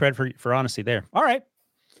 I'll give you credit for honesty there. All right.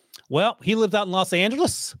 Well, he lived out in Los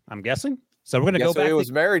Angeles, I'm guessing. So we're going to go back. He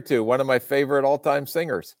was married to one of my favorite all-time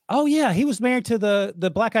singers. Oh yeah, he was married to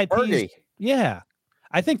the Black Eyed Peas. Yeah,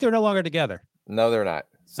 I think they're no longer together. No, they're not.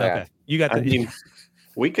 Sad. Okay, you got.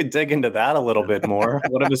 We could dig into that a little bit more.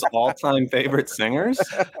 One of his all-time favorite singers.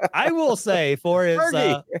 I will say for his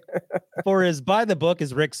by the book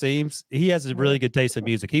as Rick seems, he has a really good taste in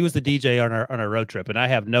music. He was the DJ on our road trip, and I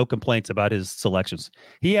have no complaints about his selections.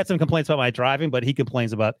 He had some complaints about my driving, but he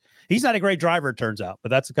complains about he's not a great driver, it turns out. But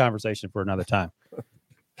that's a conversation for another time.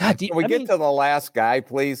 God, Can we get to the last guy,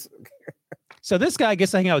 please? So this guy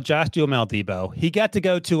gets to hang out with Josh Duhamel, Debo. He got to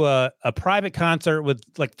go to a private concert with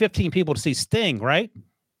like 15 people to see Sting, right?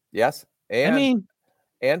 Yes. And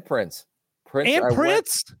Prince.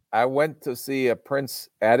 Prince? I went to see a Prince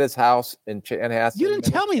at his house in Chanhassen. You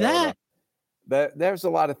didn't tell me that. There's a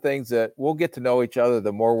lot of things that we'll get to know each other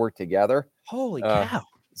the more we're together. Holy cow.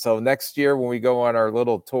 So next year when we go on our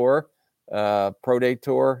little tour, pro day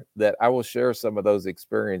tour, that I will share some of those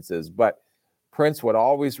experiences. But Prince would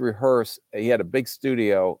always rehearse. He had a big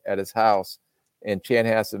studio at his house in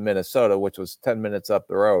Chanhassen, Minnesota, which was 10 minutes up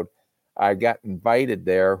the road. I got invited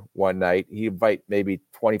there one night. He'd invite maybe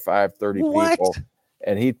 25, 30 people,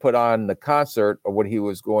 and he'd put on the concert of what he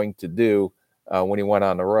was going to do when he went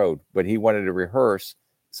on the road. But he wanted to rehearse,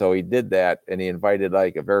 so he did that, and he invited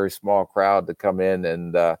like a very small crowd to come in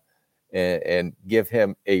and give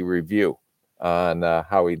him a review on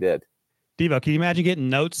how he did. Debo, can you imagine getting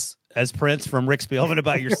notes as Prince from Rick Spielman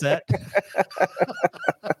about your set?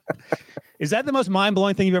 Is that the most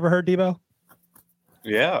mind-blowing thing you've ever heard, Debo?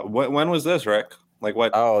 Yeah. When was this, Rick? Like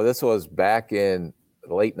what? Oh, this was back in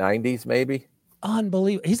the late 90s, maybe.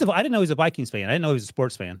 Unbelievable. I didn't know he was a Vikings fan. I didn't know he was a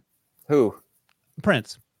sports fan. Who?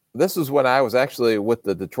 Prince. This was when I was actually with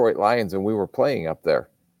the Detroit Lions and we were playing up there.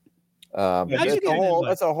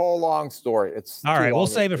 That's a whole long story. It's all right. We'll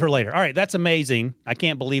save it for later. All right. That's amazing. I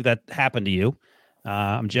can't believe that happened to you.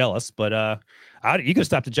 I'm jealous, but you could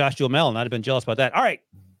stop to Josh Duhamel and I'd have been jealous about that. All right.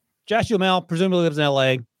 Josh Duhamel presumably lives in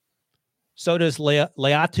LA. So does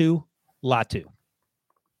Laiatu Latu,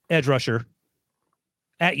 edge rusher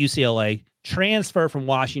at UCLA, transfer from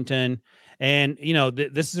Washington. And,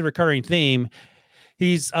 this is a recurring theme.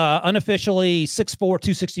 He's unofficially 6'4",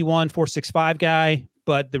 261, 465 guy.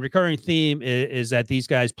 But the recurring theme is that these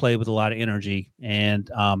guys play with a lot of energy and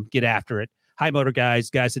get after it. High motor guys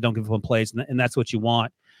that don't give up on plays, and that's what you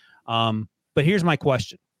want. But here's my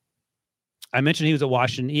question. I mentioned he was at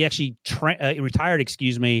Washington. He actually retired,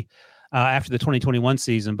 after the 2021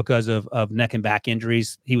 season because of neck and back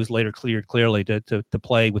injuries. He was later cleared clearly to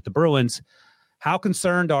play with the Bruins. How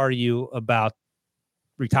concerned are you about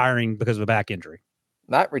retiring because of a back injury?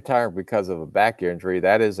 Not retiring because of a back injury.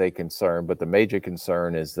 That is a concern, but the major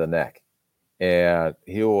concern is the neck. And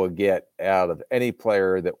he will get out of any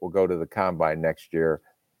player that will go to the combine next year.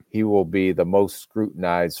 he will be the most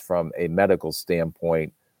scrutinized from a medical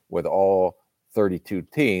standpoint with all 32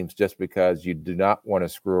 teams, just because you do not want to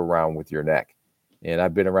screw around with your neck. And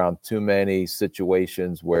I've been around too many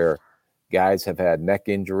situations where guys have had neck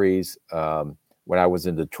injuries. When I was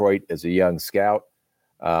in Detroit as a young scout,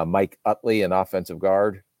 Mike Utley, an offensive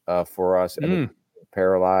guard for us, ended up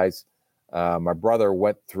paralyzed. My brother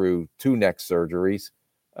went through 2 neck surgeries.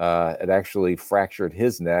 It actually fractured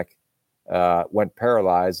his neck, went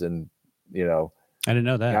paralyzed, and, I didn't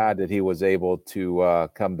know that. God, that he was able to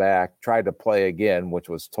come back, tried to play again, which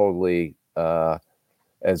was totally,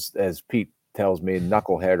 as Pete tells me,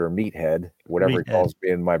 knucklehead or meathead, whatever he calls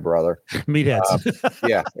me and my brother. Meatheads.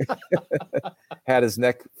 Yeah. Had his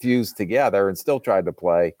neck fused together and still tried to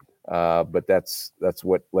play. But that's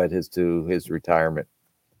what led to his retirement.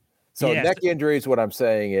 So neck injuries, what I'm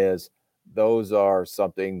saying is those are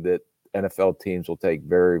something that NFL teams will take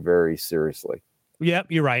very, very seriously. Yep,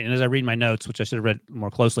 you're right. And as I read my notes, which I should have read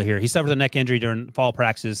more closely here, he suffered a neck injury during fall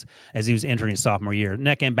practices as he was entering his sophomore year.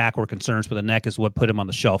 Neck and back were concerns, but the neck is what put him on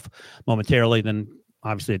the shelf momentarily. Then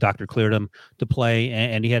obviously a doctor cleared him to play,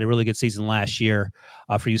 and he had a really good season last year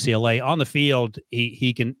for UCLA. On the field,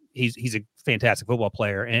 he's a fantastic football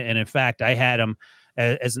player. And in fact, I had him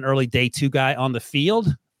as an early day 2 guy on the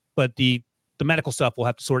field, but the medical stuff will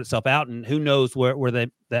have to sort itself out, and who knows where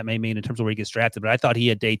that may mean in terms of where he gets drafted. But I thought he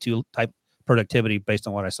had day 2 type productivity based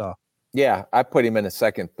on what I saw. Yeah, I put him in the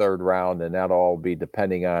 2nd, 3rd round, and that'll all be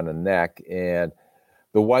depending on the neck. And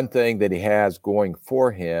the one thing that he has going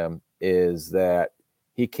for him is that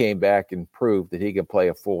he came back and proved that he can play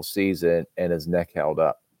a full season and his neck held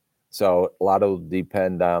up. So a lot will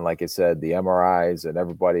depend on, like I said, the MRIs and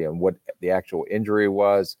everybody, and what the actual injury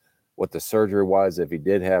was, what the surgery was, if he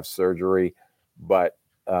did have surgery. But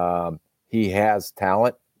he has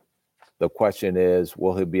talent. The question is,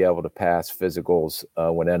 will he be able to pass physicals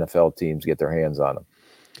when NFL teams get their hands on him?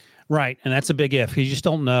 Right, and that's a big if. You just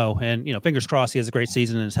don't know. And, fingers crossed he has a great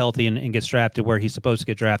season and is healthy and gets drafted where he's supposed to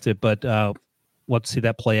get drafted. But let's see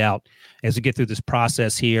that play out as we get through this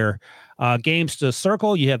process here. Games to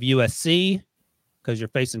circle, you have USC because you're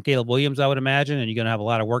facing Caleb Williams, I would imagine, and you're going to have a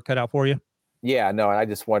lot of work cut out for you. Yeah, no, I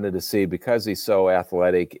just wanted to see, because he's so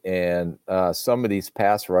athletic, and some of these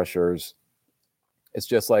pass rushers, it's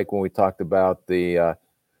just like when we talked about the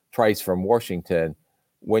Trice from Washington.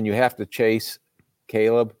 When you have to chase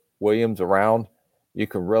Caleb Williams around, you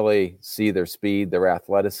can really see their speed, their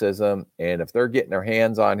athleticism. And if they're getting their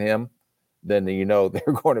hands on him, then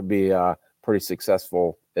they're going to be pretty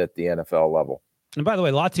successful at the NFL level. And by the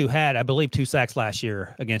way, Latu had, I believe, 2 sacks last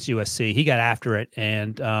year against USC. He got after it,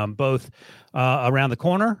 and both around the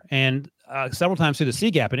corner and several times through the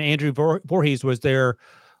C gap. And Andrew Voorhees was their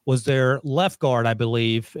left guard, I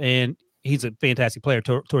believe, and he's a fantastic player.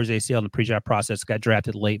 Towards ACL in the pre-draft process, got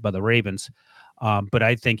drafted late by the Ravens. But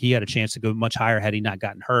I think he had a chance to go much higher had he not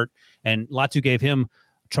gotten hurt. And Latu gave him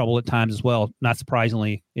trouble at times as well, not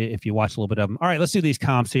surprisingly, if you watch a little bit of him. All right, let's do these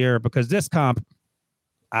comps here, because this comp,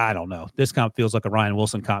 I don't know. This comp feels like a Ryan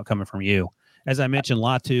Wilson comp coming from you. As I mentioned,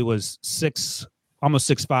 Latu was almost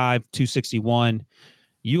 6'5", 261.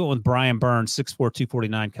 You went with Brian Burns, 6'4",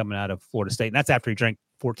 249, coming out of Florida State. And that's after he drank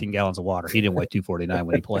 14 gallons of water. He didn't weigh 249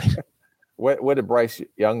 when he played. What did Bryce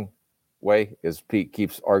Young weigh? As Pete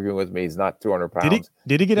keeps arguing with me, he's not 200 pounds.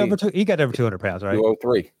 Did he get over? He got over 200 pounds, right?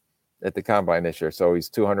 203 at the combine this year. So he's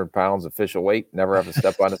 200 pounds official weight. Never have to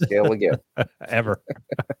step on a scale again. Ever.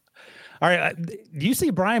 All right. Do you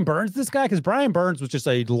see Brian Burns, this guy? Because Brian Burns was just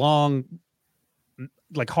a long,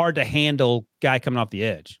 hard to handle guy coming off the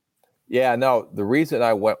edge. Yeah, no, the reason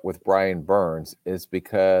I went with Brian Burns is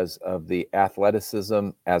because of the athleticism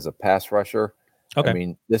as a pass rusher. Okay. I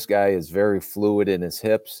mean, this guy is very fluid in his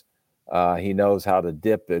hips. He knows how to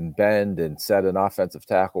dip and bend and set an offensive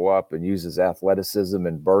tackle up, and uses athleticism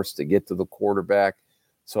and burst to get to the quarterback.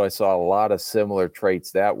 So I saw a lot of similar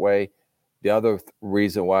traits that way. The other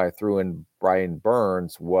reason why I threw in Brian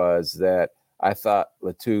Burns was that I thought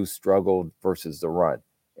Latu struggled versus the run.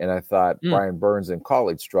 And I thought Brian Burns in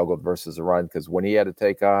college struggled versus the run, because when he had to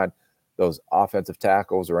take on those offensive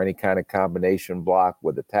tackles or any kind of combination block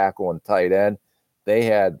with the tackle and tight end, they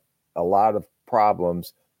had a lot of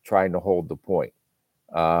problems trying to hold the point.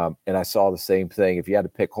 And I saw the same thing. If you had to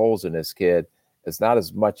pick holes in this kid, it's not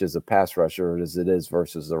as much as a pass rusher as it is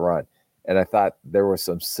versus the run. And I thought there were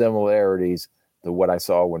some similarities to what I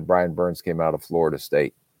saw when Brian Burns came out of Florida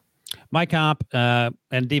State. My comp, and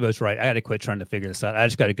Debo's right. I got to quit trying to figure this out. I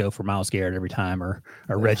just got to go for Myles Garrett every time, or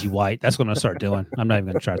Reggie White. That's what I'm going to start doing. I'm not even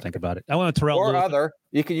going to try to think about it. I want Terrell or Lewis. Other.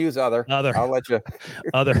 You can use other. I'll let you.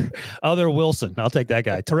 other Wilson. I'll take that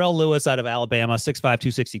guy. Terrell Lewis out of Alabama, 6'5",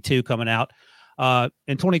 262, coming out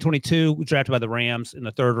In 2022, drafted by the Rams in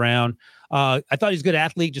the 3rd round. I thought he's a good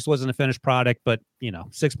athlete, just wasn't a finished product, but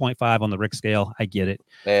 6.5 on the Rick scale. I get it.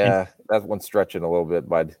 Yeah, that one's stretching a little bit,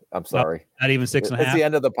 bud. I'm sorry. Not even 6.5. It's the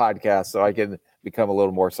end of the podcast, so I can become a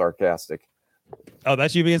little more sarcastic. Oh,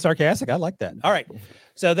 that's you being sarcastic. I like that. All right.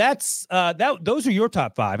 So that's those are your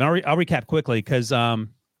top 5. And I'll recap quickly because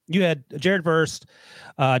you had Jared Verse,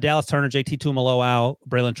 Dallas Turner, JT Tuimoloau,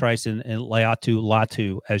 Braylon Trice, and Laiatu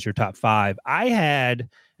Latu as your top 5. I had,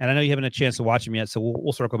 and I know you haven't had a chance to watch him yet, so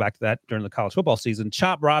we'll circle back to that during the college football season.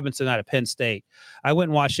 Chop Robinson out of Penn State. I went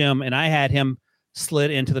and watched him, and I had him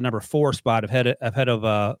slid into the number 4 spot ahead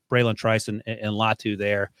of Braylon Trice and Latu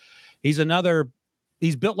there.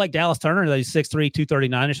 He's built like Dallas Turner. He's 6'3",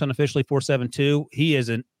 239-ish, unofficially 4'7", He is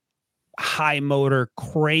a high motor,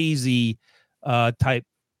 crazy type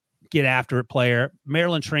get after it player.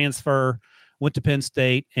 Maryland transfer, went to Penn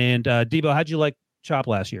State. And Debo, how'd you like Chop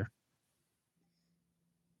last year?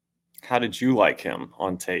 How did you like him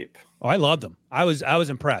on tape? Oh, I loved him. I was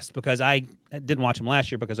impressed because I didn't watch him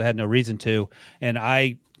last year because I had no reason to. And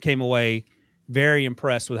I came away very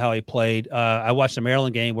impressed with how he played. I watched the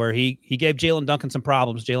Maryland game where he gave Jalen Duncan some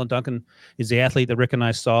problems. Jalen Duncan is the athlete that Rick and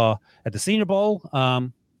I saw at the Senior Bowl.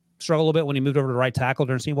 Struggled a little bit when he moved over to right tackle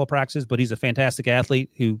during Senior Bowl practices, but he's a fantastic athlete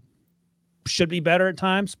who should be better at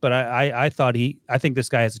times. But I think this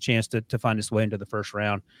guy has a chance to find his way into the 1st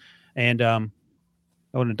round. And I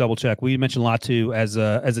want to double check. We mentioned Latu as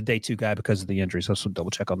a day 2 guy because of the injury, so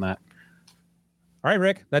double check on that. All right,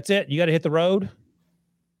 Rick, that's it. You got to hit the road.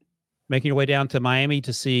 Making your way down to Miami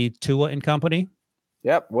to see Tua and company.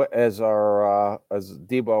 Yep. As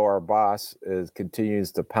Debo, our boss,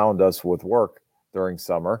 continues to pound us with work during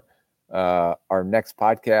summer. Our next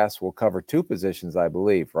podcast will cover 2 positions, I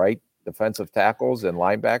believe, right? Defensive tackles and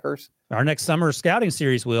linebackers. Our next summer scouting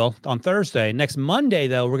series will on Thursday. Next Monday,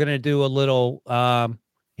 though, we're going to do a little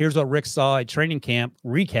here's what Rick saw at training camp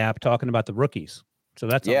recap, talking about the rookies. So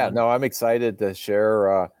that's I'm excited to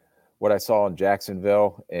share what I saw in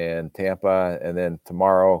Jacksonville and Tampa, and then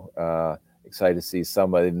tomorrow, excited to see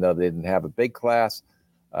somebody, even though they didn't have a big class,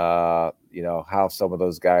 how some of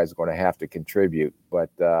those guys are going to have to contribute. But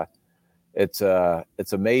it's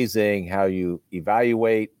amazing how you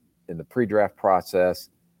evaluate in the pre-draft process.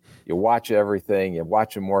 You watch everything, you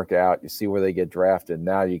watch them work out, you see where they get drafted.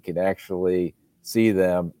 Now you can actually see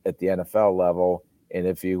them at the NFL level, and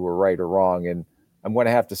if you were right or wrong. And I'm going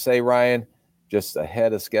to have to say, Ryan, just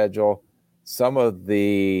ahead of schedule, some of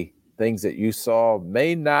the things that you saw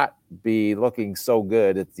may not be looking so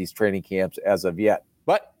good at these training camps as of yet.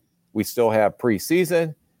 But we still have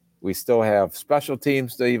preseason. We still have special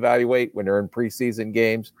teams to evaluate when they're in preseason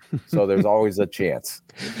games. So there's always a chance.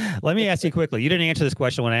 Let me ask you quickly. You didn't answer this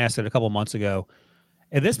question when I asked it a couple months ago.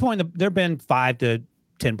 At this point, there have been 5 to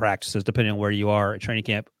 10 practices, depending on where you are at training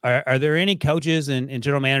camp. Are there any coaches and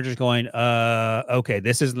general managers going, okay,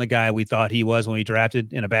 this isn't the guy we thought he was when we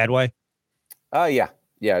drafted, in a bad way?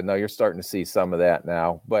 Yeah, no, you're starting to see some of that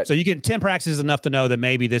now. But so you get 10 practices enough to know that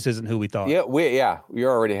maybe this isn't who we thought. Yeah,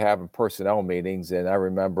 we're already having personnel meetings, and I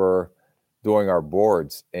remember doing our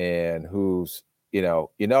boards and who's,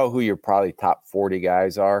 who your probably top 40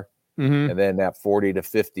 guys are, and then that 40 to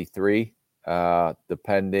 53,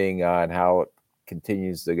 depending on how it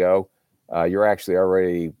continues to go. You're actually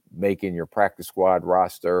already making your practice squad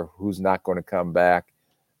roster, who's not going to come back,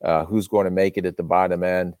 who's going to make it at the bottom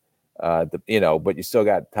end. But you still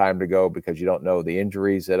got time to go because you don't know the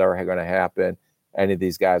injuries that are going to happen. Any of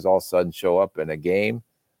these guys all of a sudden show up in a game.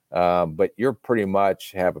 But you're pretty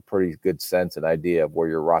much have a pretty good sense and idea of where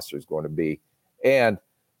your roster is going to be. And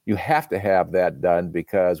you have to have that done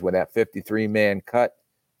because when that 53-man cut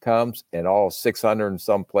comes and all 600 and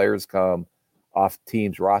some players come off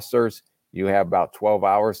teams' rosters, you have about 12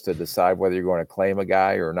 hours to decide whether you're going to claim a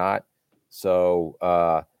guy or not.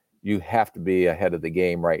 So, you have to be ahead of the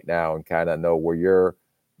game right now and kind of know where you're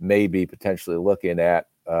maybe potentially looking at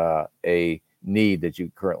a need that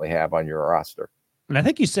you currently have on your roster. And I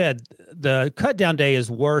think you said the cut down day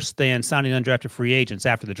is worse than signing undrafted free agents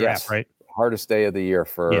after the draft, right? Hardest day of the year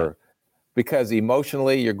because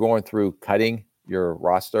emotionally you're going through cutting your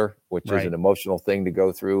roster, which is an emotional thing to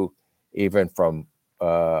go through, even from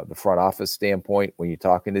the front office standpoint when you're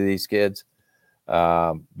talking to these kids.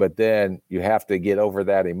 But then you have to get over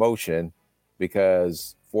that emotion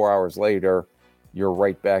because 4 hours later, you're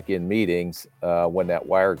right back in meetings when that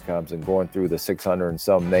wire comes and going through the 600 and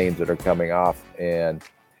some names that are coming off. And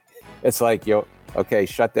it's like, okay,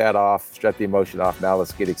 shut that off, shut the emotion off. Now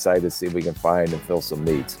let's get excited to see if we can find and fill some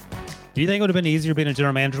needs. Do you think it would have been easier being a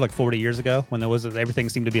general manager like 40 years ago when everything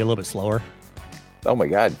seemed to be a little bit slower? Oh my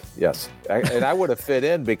God, yes. And I would have fit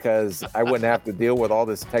in because I wouldn't have to deal with all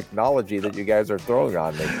this technology that you guys are throwing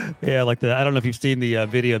on me. Yeah, like I don't know if you've seen the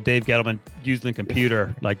video of Dave Gettleman using the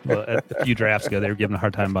computer like a few drafts ago. They were giving a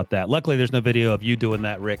hard time about that. Luckily, there's no video of you doing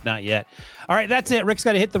that, Rick. Not yet. All right, that's it. Rick's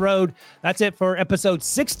got to hit the road. That's it for episode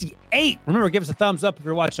 68. Remember, give us a thumbs up if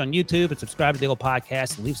you're watching on YouTube and subscribe to the Eagle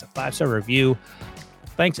Podcast and leave us a 5-star review.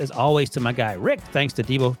 Thanks, as always, to my guy, Rick. Thanks to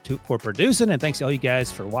Devo for producing. And thanks to all you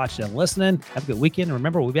guys for watching and listening. Have a good weekend. And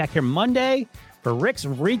remember, we'll be back here Monday for Rick's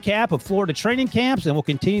recap of Florida training camps. And we'll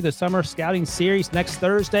continue the summer scouting series next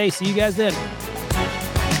Thursday. See you guys then.